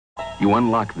You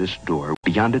unlock this door.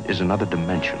 Beyond it is another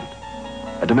dimension.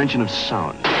 A dimension of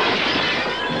sound.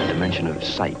 A dimension of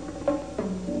sight.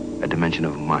 A dimension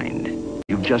of mind.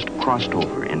 You've just crossed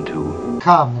over into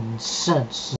common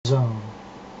sense zone.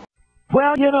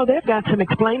 Well, you know, they've got some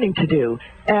explaining to do,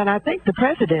 and I think the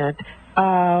president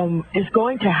is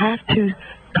going to have to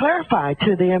clarify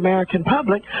to the American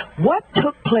public what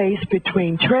took place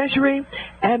between Treasury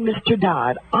and Mr.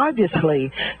 Dodd.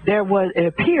 Obviously, it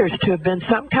appears to have been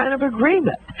some kind of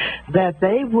agreement that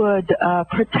they would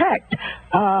protect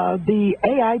the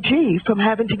AIG from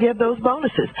having to give those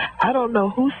bonuses. I don't know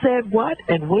who said what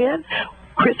and when.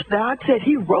 Chris Dodd said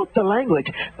he wrote the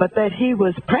language, but that he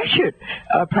was pressured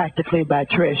practically by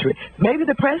Treasury. Maybe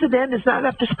the president is not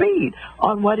up to speed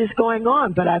on what is going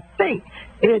on, but I think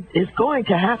it is going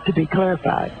to have to be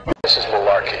clarified. This is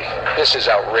malarkey. This is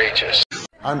outrageous.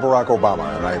 I'm Barack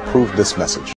Obama, and I approve this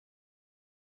message.